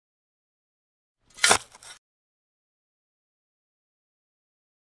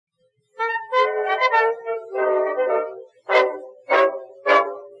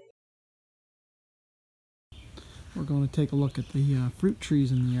We're going to take a look at the fruit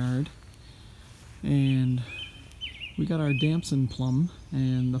trees in the yard. And we got our damson plum,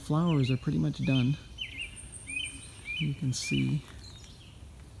 and the flowers are pretty much done. You can see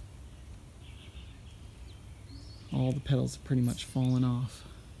all the petals have pretty much fallen off.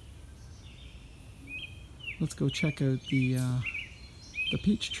 Let's go check out the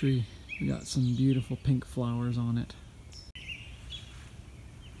peach tree. We got some beautiful pink flowers on it.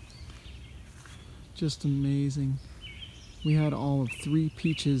 Just amazing. We had all of 3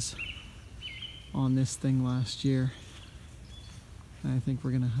 peaches on this thing last year. I think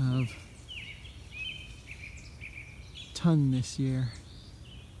we're gonna have a ton this year.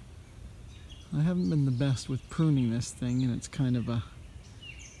 I haven't been the best with pruning this thing, and it's kind of a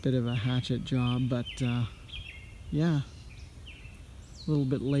bit of a hatchet job, but yeah, a little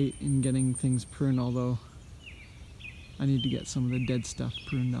bit late in getting things pruned, although I need to get some of the dead stuff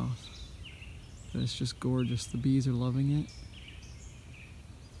pruned off. But it's just gorgeous. The bees are loving it.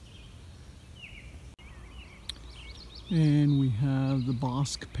 And we have the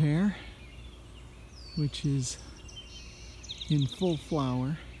Bosque pear, which is in full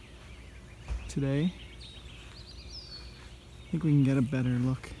flower today. I think we can get a better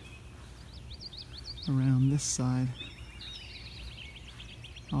look around this side.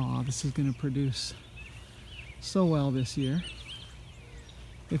 Oh, this is going to produce so well this year.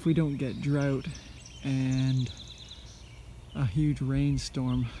 If we don't get drought and a huge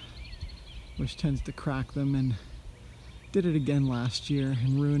rainstorm, which tends to crack them, and did it again last year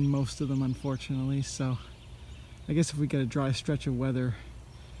and ruined most of them, unfortunately. So I guess if we get a dry stretch of weather,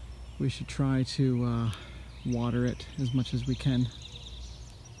 we should try to water it as much as we can.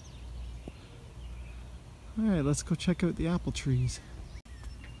 Alright, let's go check out the apple trees.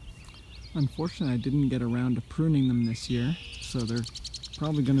 Unfortunately, I didn't get around to pruning them this year, so they're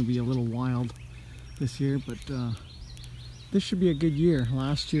probably going to be a little wild this year, but this should be a good year.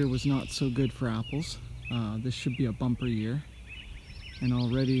 Last year was not so good for apples. This should be a bumper year, and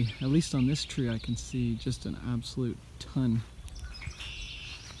already, at least on this tree, I can see just an absolute ton.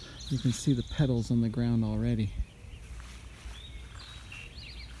 You can see the petals on the ground already,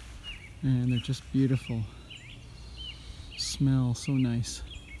 and they're just beautiful. Smell so nice,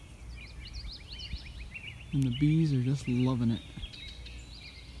 and the bees are just loving it.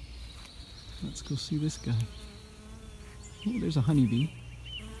 Let's go see this guy. Oh, there's a honeybee.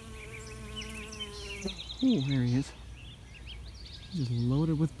 Oh, there he is. He's just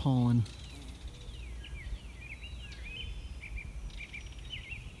loaded with pollen.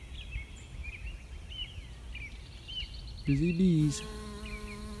 Busy bees.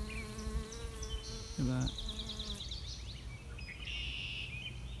 Look at that.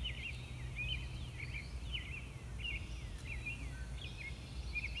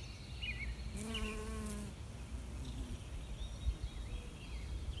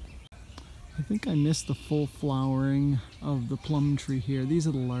 I think I missed the full flowering of the plum tree here. These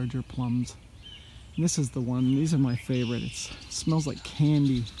are the larger plums. And this is the one, these are my favorite. It smells like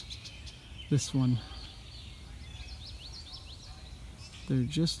candy, this one. They're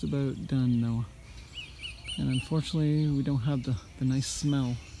just about done though. And unfortunately, we don't have the nice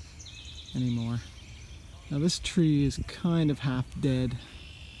smell anymore. Now this tree is kind of half dead.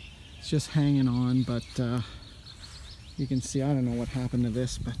 It's just hanging on, but you can see, I don't know what happened to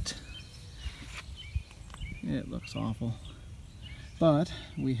this, but it looks awful. But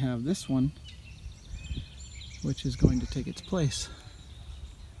we have this one, which is going to take its place.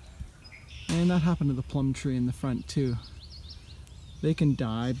 And that happened to the plum tree in the front too. They can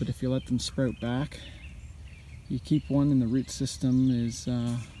die, but if you let them sprout back, you keep one and the root system is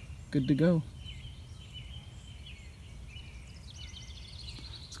good to go.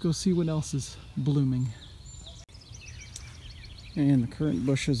 Let's go see what else is blooming. And the currant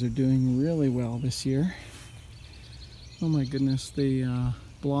bushes are doing really well this year. Oh my goodness, the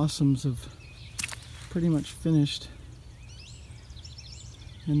blossoms have pretty much finished,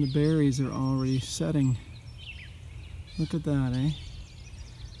 and the berries are already setting. Look at that, eh?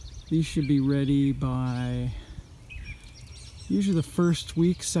 These should be ready by usually the first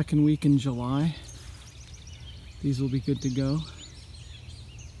week, second week in July. These will be good to go.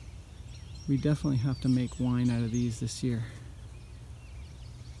 We definitely have to make wine out of these this year.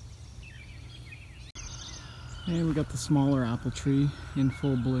 And we got the smaller apple tree in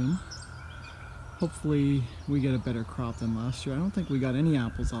full bloom. Hopefully we get a better crop than last year. I don't think we got any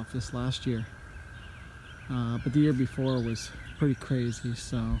apples off this last year. But the year before was pretty crazy,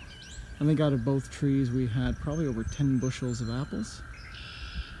 so I think out of both trees we had probably over 10 bushels of apples.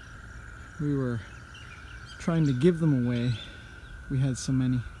 We were trying to give them away. We had so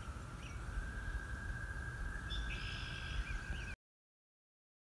many.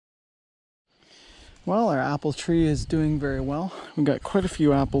 Well, our apple tree is doing very well. We've got quite a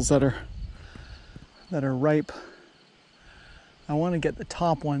few apples that are ripe. I want to get the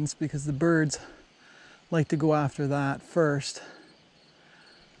top ones because the birds like to go after that first.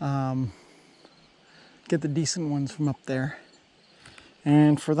 Get the decent ones from up there.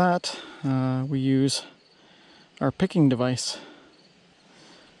 And for that, we use our picking device.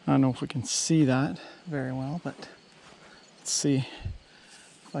 I don't know if we can see that very well, but let's see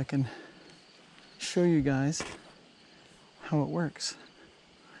if I can show you guys how it works.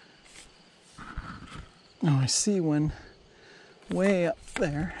 Now I see one way up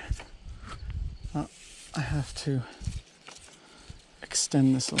there. I have to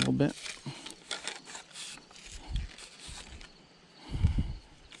extend this a little bit.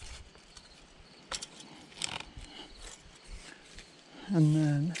 And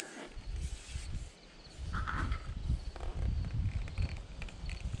then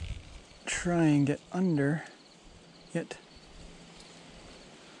try and get under it.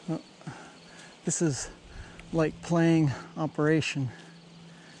 Well, this is like playing Operation,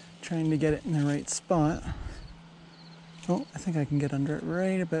 trying to get it in the right spot. Oh, I think I can get under it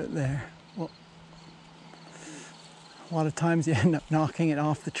right about there. Well, a lot of times you end up knocking it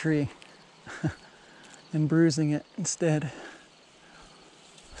off the tree and bruising it instead.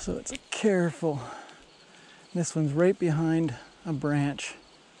 So it's careful. This one's right behind a branch.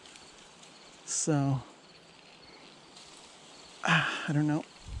 So, I don't know.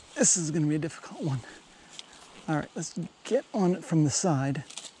 This is going to be a difficult one. All right, let's get on it from the side.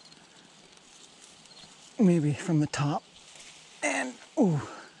 Maybe from the top. And, ooh,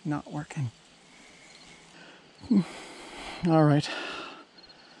 not working. All right.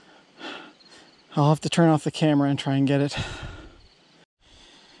 I'll have to turn off the camera and try and get it.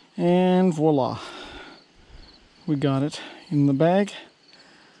 And voila. We got it in the bag.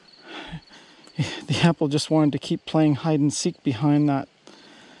 The apple just wanted to keep playing hide and seek behind that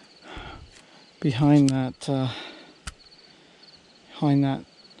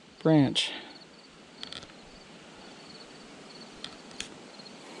branch.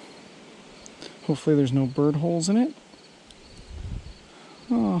 Hopefully there's no bird holes in it.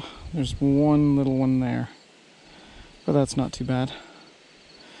 Oh, there's one little one there, but that's not too bad.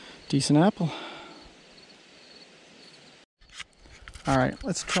 Decent apple. All right,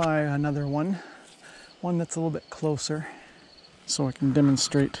 let's try another one that's a little bit closer, so I can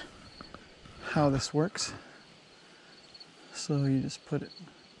demonstrate how this works. So you just put it,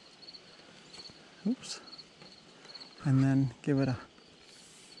 oops, and then give it a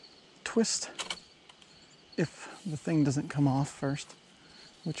twist if the thing doesn't come off first,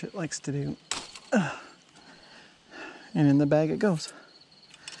 which it likes to do. And in the bag it goes.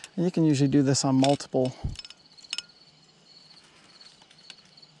 And you can usually do this on multiples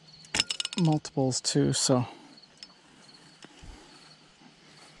too, so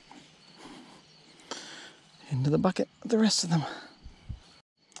into the bucket with the rest of them.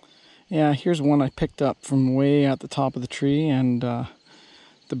 Yeah, here's one I picked up from way at the top of the tree, and the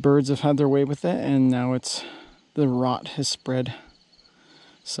birds have had their way with it, and now the rot has spread.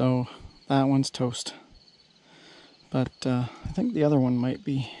 So that one's toast. But I think the other one might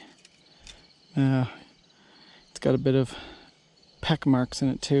be, it's got a bit of peck marks in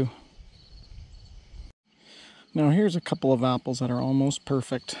it too. Now here's a couple of apples that are almost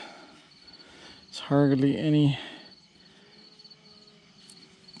perfect. There's hardly any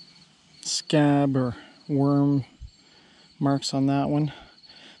scab or worm marks on that one.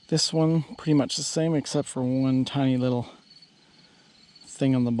 This one, pretty much the same except for one tiny little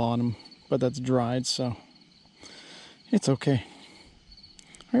thing on the bottom, but that's dried, so it's okay.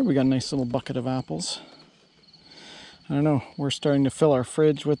 All right, we got a nice little bucket of apples. I don't know, we're starting to fill our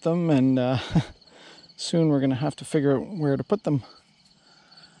fridge with them, and soon we're gonna have to figure out where to put them.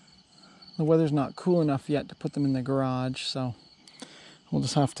 The weather's not cool enough yet to put them in the garage, so we'll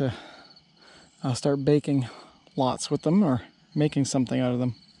just have to start baking lots with them or making something out of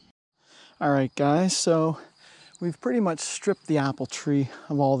them. All right, guys, so we've pretty much stripped the apple tree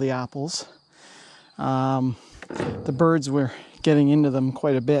of all the apples. The birds were getting into them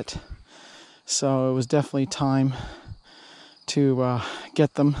quite a bit, so it was definitely time to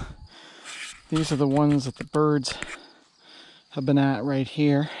get them. These are the ones that the birds have been at right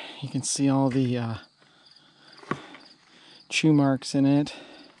here. You can see all the chew marks in it,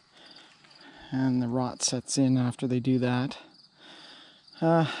 and the rot sets in after they do that.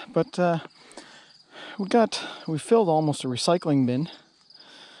 But we filled almost a recycling bin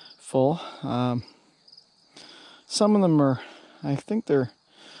full. Some of them are, I think there's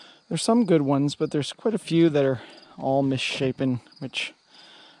some good ones, but there's quite a few that are all misshapen, which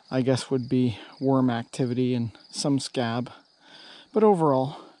I guess would be worm activity and some scab. But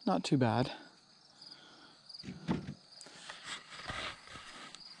overall, not too bad.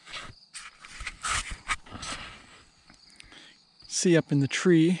 See up in the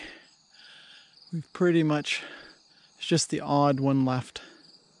tree, we've pretty much, it's just the odd one left.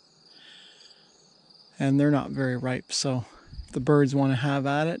 And they're not very ripe, so if the birds want to have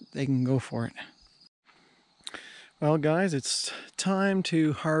at it, they can go for it. Well guys, it's time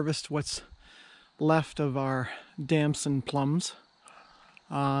to harvest what's left of our damson plums.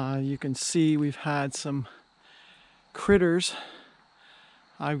 You can see we've had some critters.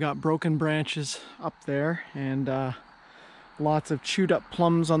 I've got broken branches up there and lots of chewed up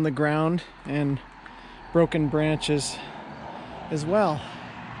plums on the ground and broken branches as well.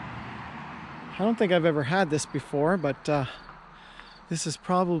 I don't think I've ever had this before, but this is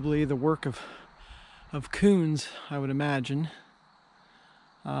probably the work of coons, I would imagine.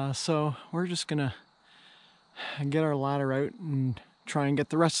 So we're just gonna get our ladder out and try and get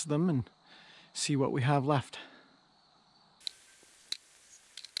the rest of them and see what we have left.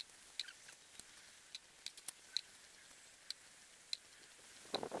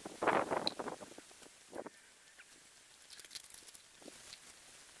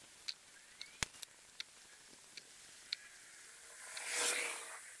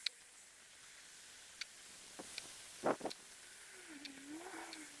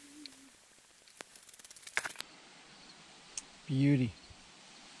 Beauty.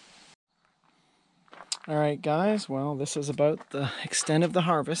 Alright guys, well this is about the extent of the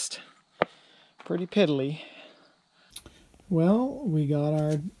harvest. Pretty piddly. Well, we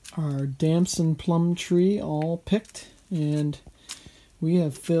got our damson plum tree all picked and we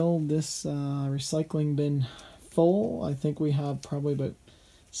have filled this recycling bin full. I think we have probably about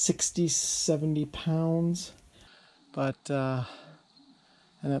 60-70 pounds. But, and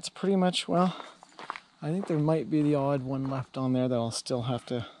that's pretty much, well, I think there might be the odd one left on there that I'll still have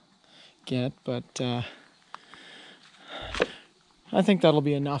to get, but I think that'll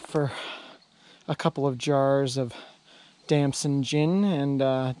be enough for a couple of jars of damson gin and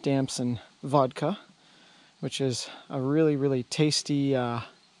damson vodka, which is a really, really tasty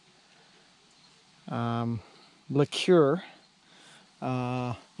liqueur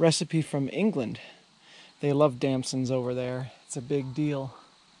recipe from England. They love damsons over there. It's a big deal.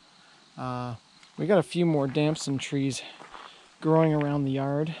 We got a few more damson trees growing around the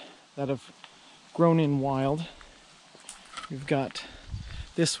yard that have grown in wild. We've got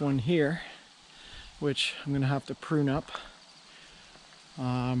this one here, which I'm going to have to prune up.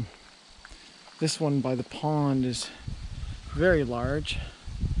 This one by the pond is very large,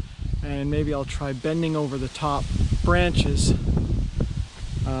 and maybe I'll try bending over the top branches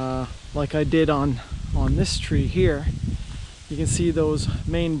like I did on this tree here. You can see those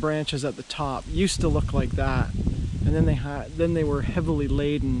main branches at the top used to look like that, and then they were heavily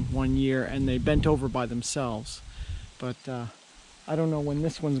laden one year and they bent over by themselves. But I don't know when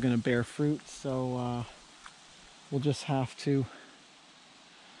this one's going to bear fruit, so we'll just have to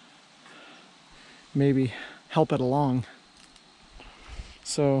maybe help it along.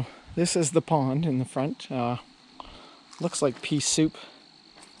 So this is the pond in the front. Looks like pea soup.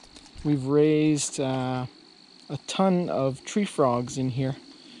 We've raised a ton of tree frogs in here,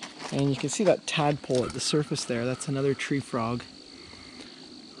 and you can see that tadpole at the surface there. That's another tree frog.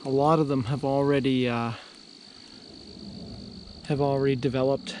 A lot of them have already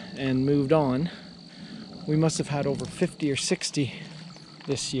developed and moved on. We must have had over 50 or 60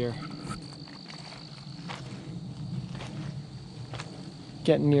 this year.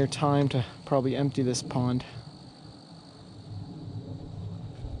 Getting near time to probably empty this pond.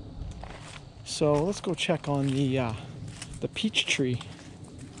 So let's go check on the peach tree.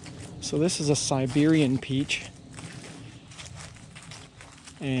 So this is a Siberian peach,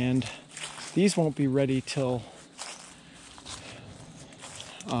 and these won't be ready till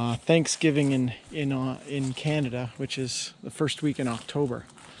Thanksgiving in Canada, which is the first week in October,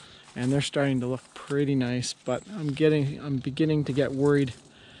 and they're starting to look pretty nice. But I'm beginning to get worried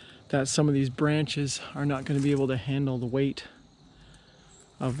that some of these branches are not going to be able to handle the weight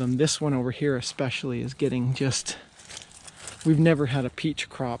of them. This one over here especially is getting just, we've never had a peach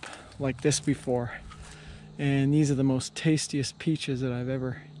crop like this before, and these are the most tastiest peaches that I've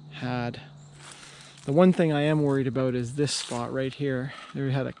ever had. The one thing I am worried about is this spot right here.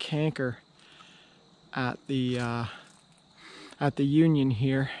 They had a canker at the union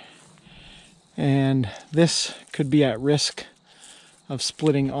here, and this could be at risk of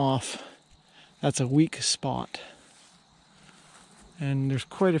splitting off. That's a weak spot. And there's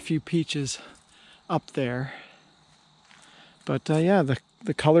quite a few peaches up there. But yeah,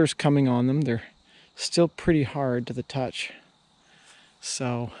 the color's coming on them. They're still pretty hard to the touch.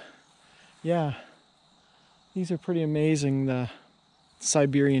 So yeah, these are pretty amazing, the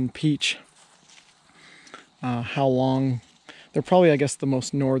Siberian peach. How long, they're probably, I guess, the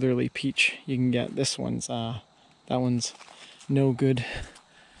most northerly peach you can get. This one's, that one's no good.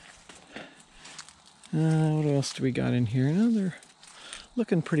 What else do we got in here? No, they're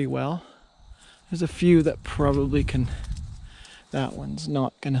looking pretty well. There's a few that probably can, that one's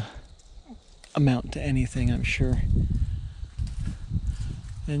not gonna amount to anything, I'm sure.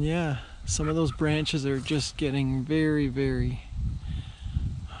 And yeah, some of those branches are just getting very, very,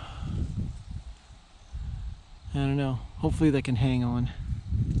 I don't know, hopefully they can hang on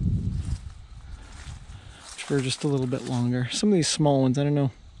for just a little bit longer. Some of these small ones, I don't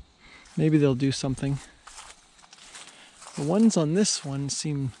know, maybe they'll do something. The ones on this one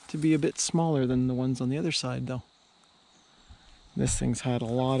seem to be a bit smaller than the ones on the other side though. This thing's had a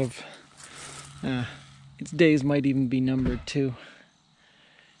lot of, its days might even be numbered too.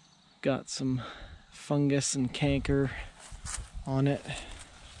 Got some fungus and canker on it,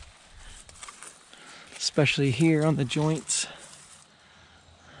 especially here on the joints.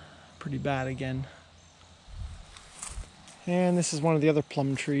 Pretty bad again. And this is one of the other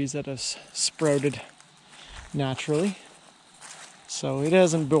plum trees that has sprouted naturally. So it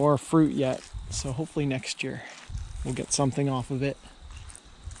hasn't bore fruit yet, so hopefully next year we'll get something off of it.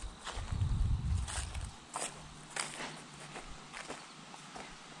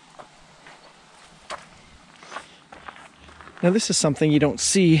 Now this is something you don't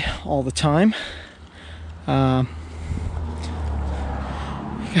see all the time.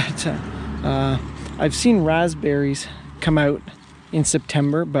 I've seen raspberries come out in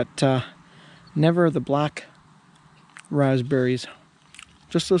September, but never the black raspberries.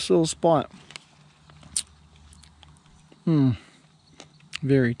 Just this little spot.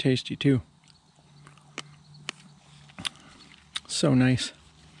 Very tasty too. So nice.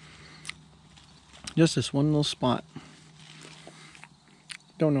 Just this one little spot.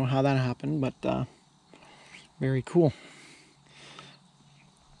 Don't know how that happened, but very cool.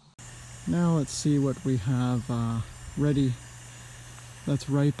 Now let's see what we have ready that's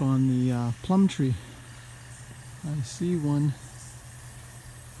ripe on the plum tree. I see one.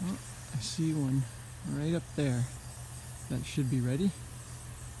 Oh, I see one right up there. That should be ready.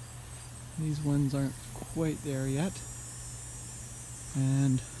 These ones aren't quite there yet.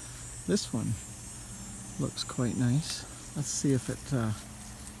 And this one looks quite nice. Let's see if it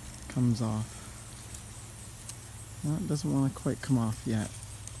comes off. No, it doesn't want to quite come off yet.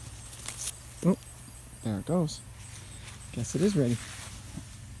 Oh, there it goes. Guess it is ready.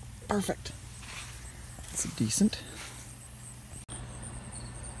 Perfect. That's decent.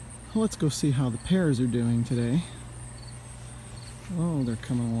 Well, let's go see how the pears are doing today. Oh, they're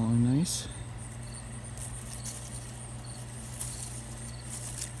coming along nice.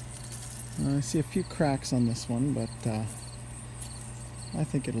 I see a few cracks on this one, but I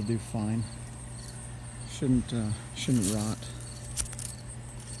think it'll do fine. Shouldn't rot.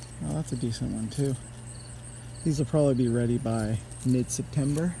 Oh, that's a decent one too. These will probably be ready by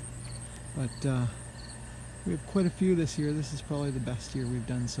mid-September, but we have quite a few this year. This is probably the best year we've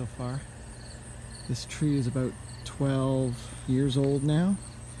done so far. This tree is about 12 years old now.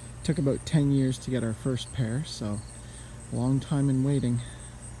 It took about 10 years to get our first pear, so a long time in waiting.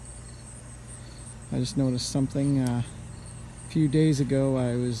 I just noticed something a few days ago.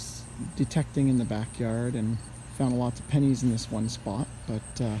 I was detecting in the backyard and found lots of pennies in this one spot, but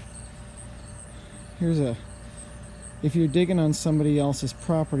if you're digging on somebody else's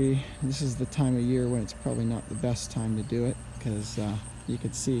property, this is the time of year when it's probably not the best time to do it, because you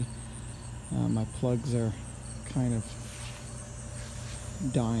could see my plugs are kind of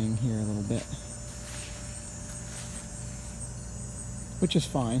dying here a little bit, which is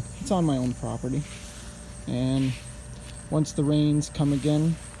fine. It's on my own property, and once the rains come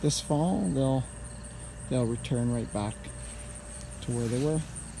again this fall, they'll return right back to where they were.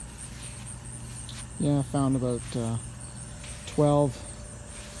 Yeah, I found about 12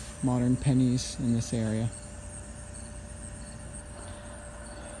 modern pennies in this area.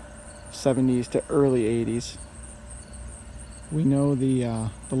 70s to early 80s. We know the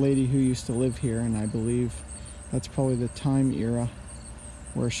lady who used to live here, and I believe that's probably the time era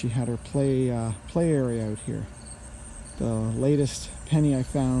where she had her play area out here. The latest penny I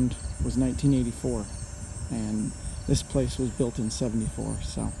found was 1984, and this place was built in 74,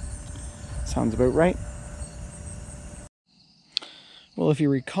 so sounds about right. Well, if you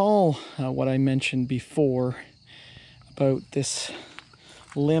recall what I mentioned before about this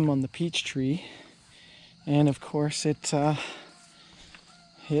limb on the peach tree, and of course it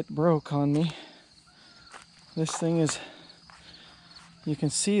It broke on me. This thing is, you can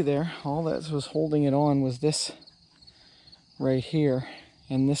see there, all that was holding it on was this right here,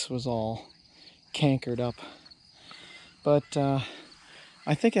 and this was all cankered up. But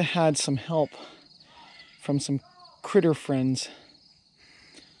I think it had some help from some critter friends.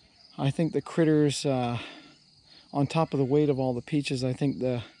 I think the critters, on top of the weight of all the peaches, I think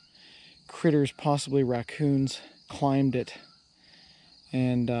the critters, possibly raccoons, climbed it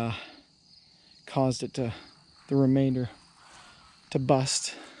and caused it to, the remainder, to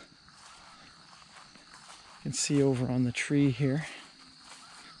bust. You can see over on the tree here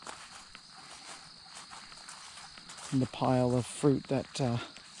the pile of fruit that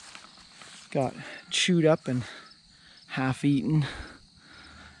got chewed up and half eaten.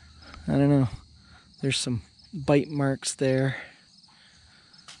 I don't know, there's some bite marks there.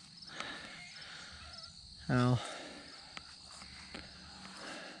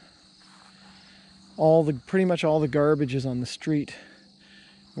 Pretty much all the garbages on the street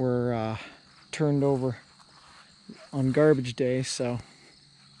were turned over on garbage day, so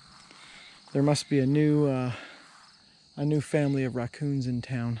there must be a new family of raccoons in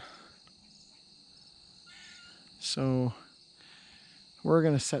town. So we're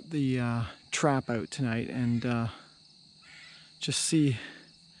gonna set the trap out tonight and just see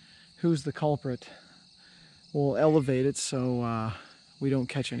who's the culprit. We'll elevate it so we don't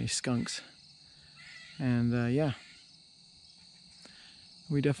catch any skunks. And yeah,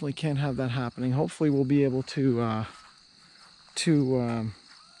 we definitely can't have that happening. Hopefully we'll be able to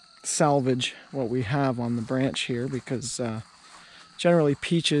salvage what we have on the branch here, because generally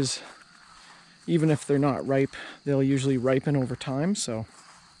peaches, even if they're not ripe, they'll usually ripen over time. So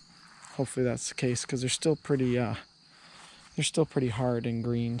hopefully that's the case, because they're still pretty hard and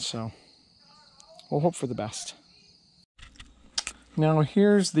green. So we'll hope for the best. Now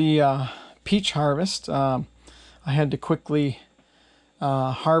here's the peach harvest. I had to quickly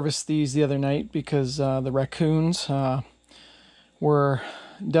harvest these the other night because the raccoons were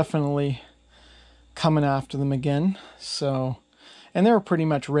definitely coming after them again. So, and they were pretty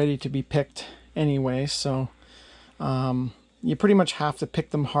much ready to be picked anyway. So you pretty much have to pick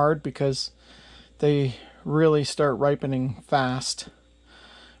them hard because they really start ripening fast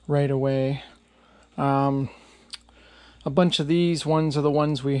right away. A bunch of these ones are the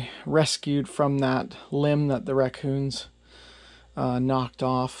ones we rescued from that limb that the raccoons knocked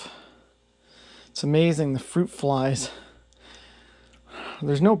off. It's amazing, the fruit flies.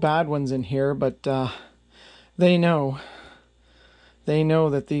 There's no bad ones in here, but they know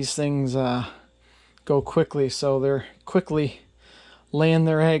that these things go quickly, so they're quickly laying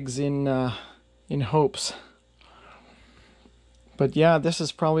their eggs in hopes. But yeah, this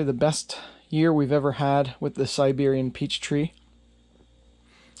is probably the best year we've ever had with the Siberian peach tree.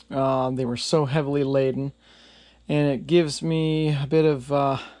 They were so heavily laden, and it gives me a bit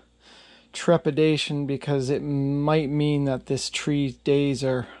of trepidation because it might mean that this tree's days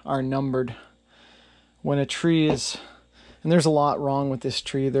are numbered. When a tree is, and there's a lot wrong with this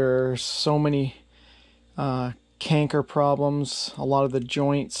tree, there are so many canker problems. A lot of the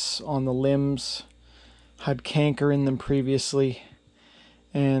joints on the limbs had canker in them previously.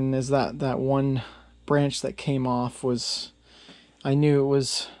 And as that one branch that came off was, I knew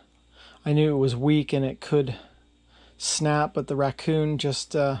it was weak and it could snap, but the raccoon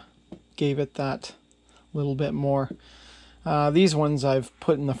just gave it that little bit more. These ones I've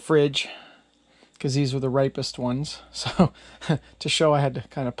put in the fridge because these were the ripest ones. So to show, I had to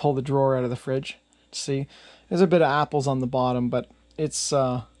kind of pull the drawer out of the fridge to see. There's a bit of apples on the bottom, but it's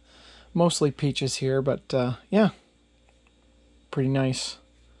mostly peaches here. But yeah, pretty nice.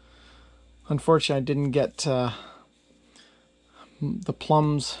 Unfortunately, I didn't get the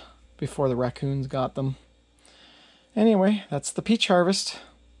plums before the raccoons got them. Anyway, that's the peach harvest.